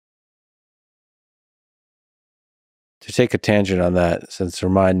To take a tangent on that, since it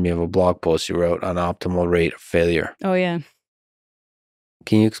reminded me of a blog post you wrote on optimal rate of failure. Oh, yeah.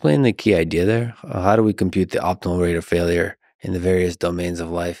 Can you explain the key idea there? How do we compute the optimal rate of failure in the various domains of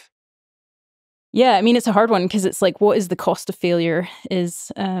life? Yeah, I mean, it's a hard one because it's like, what is the cost of failure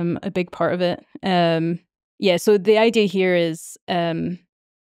is a big part of it. Yeah, so the idea here is, I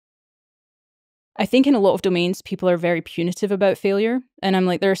think in a lot of domains, people are very punitive about failure. And I'm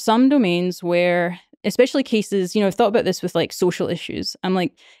like, there are some domains where, especially cases, I've thought about this with like social issues. I'm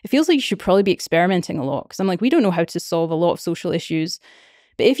like, it feels like you should probably be experimenting a lot because I'm like, we don't know how to solve a lot of social issues.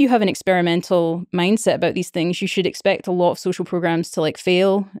 But if you have an experimental mindset about these things, you should expect a lot of social programs to like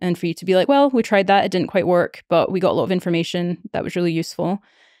fail and for you to be like, well, we tried that, it didn't quite work, but we got a lot of information that was really useful.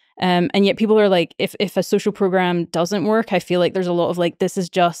 And yet people are like, if a social program doesn't work, I feel like there's a lot of like, this is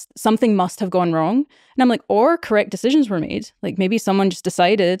just, something must have gone wrong. And I'm like, or correct decisions were made. Like maybe someone just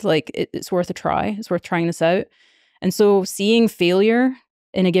decided like it's worth a try. It's worth trying this out. And so seeing failure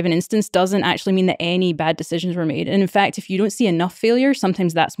in a given instance doesn't actually mean that any bad decisions were made. And in fact, if you don't see enough failure,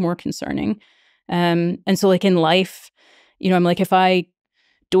 sometimes that's more concerning. And so like in life, I'm like, if I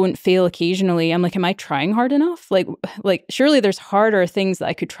don't fail occasionally, I'm like, am I trying hard enough? Like surely there's harder things that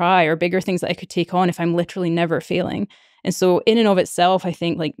I could try or bigger things that I could take on if I'm literally never failing. And so in and of itself, I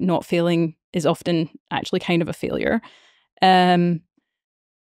think like not failing is often actually kind of a failure. Now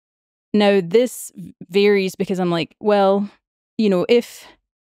this varies because I'm like, well, if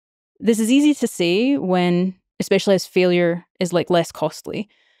this is easy to say when, especially as failure is like less costly,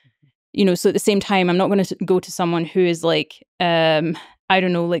 so at the same time, I'm not going to go to someone who is like, I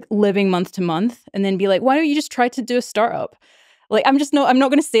don't know, like living month to month and then be like, why don't you just try to do a startup? Like, I'm not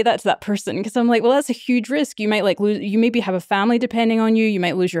going to say that to that person because I'm like, well, that's a huge risk. You might like lose, you maybe have a family depending on you. You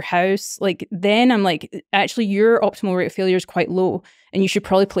might lose your house. Like, then I'm like, actually, your optimal rate of failure is quite low and you should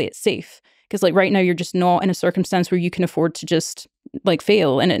probably play it safe. Because like right now, you're just not in a circumstance where you can afford to just like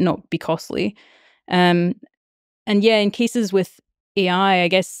fail and it not be costly. And yeah, in cases with AI, I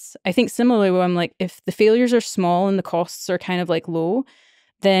guess, I think similarly where I'm like, if the failures are small and the costs are kind of like low,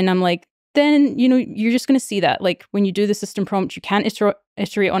 then I'm like, then, you're just going to see that. Like when you do the system prompt, you can't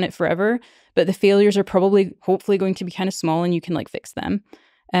iterate on it forever, but the failures are probably, hopefully going to be kind of small and you can like fix them.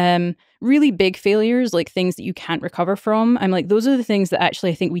 Really big failures, like things that you can't recover from, I'm like, those are the things that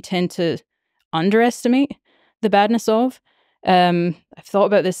actually I think we tend to underestimate the badness of. I've thought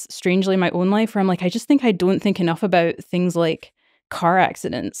about this strangely in my own life where I'm like, I just think I don't think enough about things like car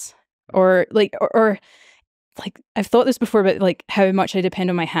accidents or I've thought this before about like how much I depend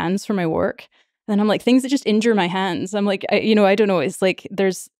on my hands for my work. And I'm like, things that just injure my hands. I'm like, I don't know. It's like,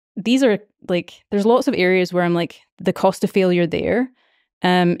 there's lots of areas where I'm like, the cost of failure there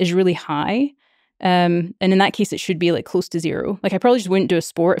is really high. And in that case, it should be like close to zero. Like I probably just wouldn't do a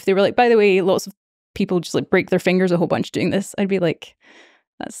sport if they were like, by the way, lots of people just like break their fingers a whole bunch doing this. I'd be like,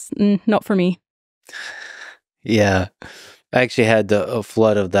 that's not for me. Yeah. I actually had a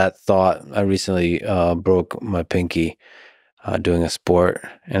flood of that thought. I recently broke my pinky doing a sport.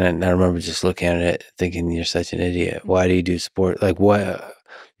 And I remember just looking at it thinking, you're such an idiot. Why do you do sport? Like what?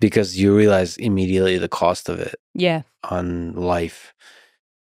 Because you realize immediately the cost of it. Yeah. On life.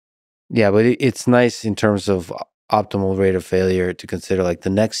 Yeah, but it's nice in terms of optimal rate of failure to consider like the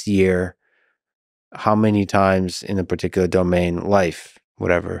next year, how many times in a particular domain, life,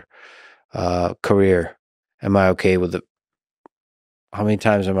 whatever, career, am I okay with it? How many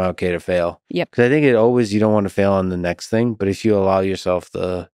times am I okay to fail? Yep. Because I think you don't want to fail on the next thing, but if you allow yourself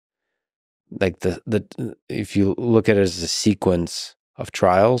if you look at it as a sequence of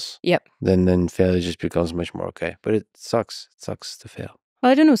trials, yep, then failure just becomes much more okay. But it sucks. It sucks to fail.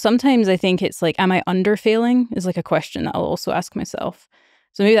 Well, I don't know. Sometimes I think it's like, am I under failing is like a question that I'll also ask myself.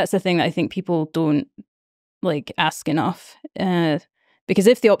 So maybe that's the thing that I think people don't like ask enough. Because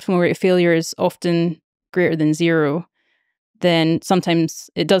if the optimal rate of failure is often greater than zero, then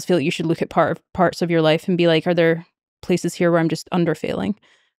sometimes it does feel like you should look at parts of your life and be like, are there places here where I'm just under failing?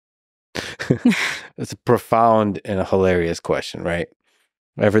 It's a profound and a hilarious question, right?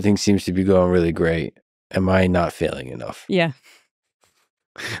 Everything seems to be going really great. Am I not failing enough? Yeah.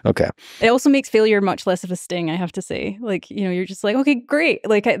 Okay. It also makes failure much less of a sting, I have to say. Like, you're just like, okay, great.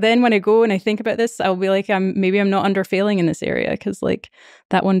 Like then when I go and I think about this, I'll be like, maybe I'm not under failing in this area because like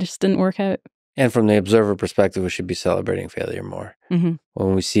that one just didn't work out. And from the observer perspective, we should be celebrating failure more. Mm-hmm.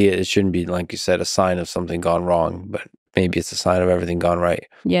 When we see it, it shouldn't be, like you said, a sign of something gone wrong, but maybe it's a sign of everything gone right.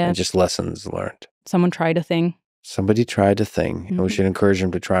 Yeah. And just lessons learned. Someone tried a thing. Somebody tried a thing, and we should encourage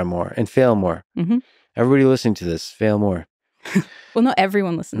them to try more and fail more. Mm-hmm. Everybody listening to this, fail more. Well, not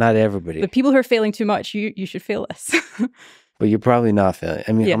everyone listens. Not everybody. The people who are failing too much, you should fail less. But you're probably not failing.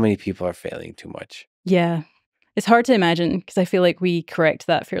 I mean, How many people are failing too much? Yeah. It's hard to imagine because I feel like we correct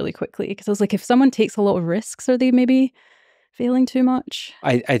that fairly quickly. Because I was like, if someone takes a lot of risks, are they maybe failing too much?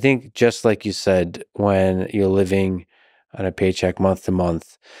 I think just like you said, when you're living on a paycheck month to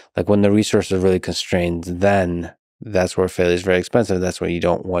month, like when the resources are really constrained, then that's where failure is very expensive. That's where you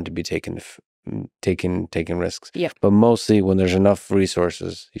don't want to be taking risks. Yeah. But mostly when there's enough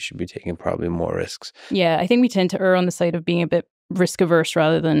resources, you should be taking probably more risks. Yeah, I think we tend to err on the side of being a bit risk averse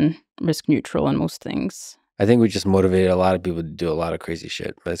rather than risk neutral on most things. I think we just motivated a lot of people to do a lot of crazy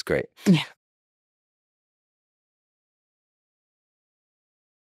shit, but it's great. Yeah.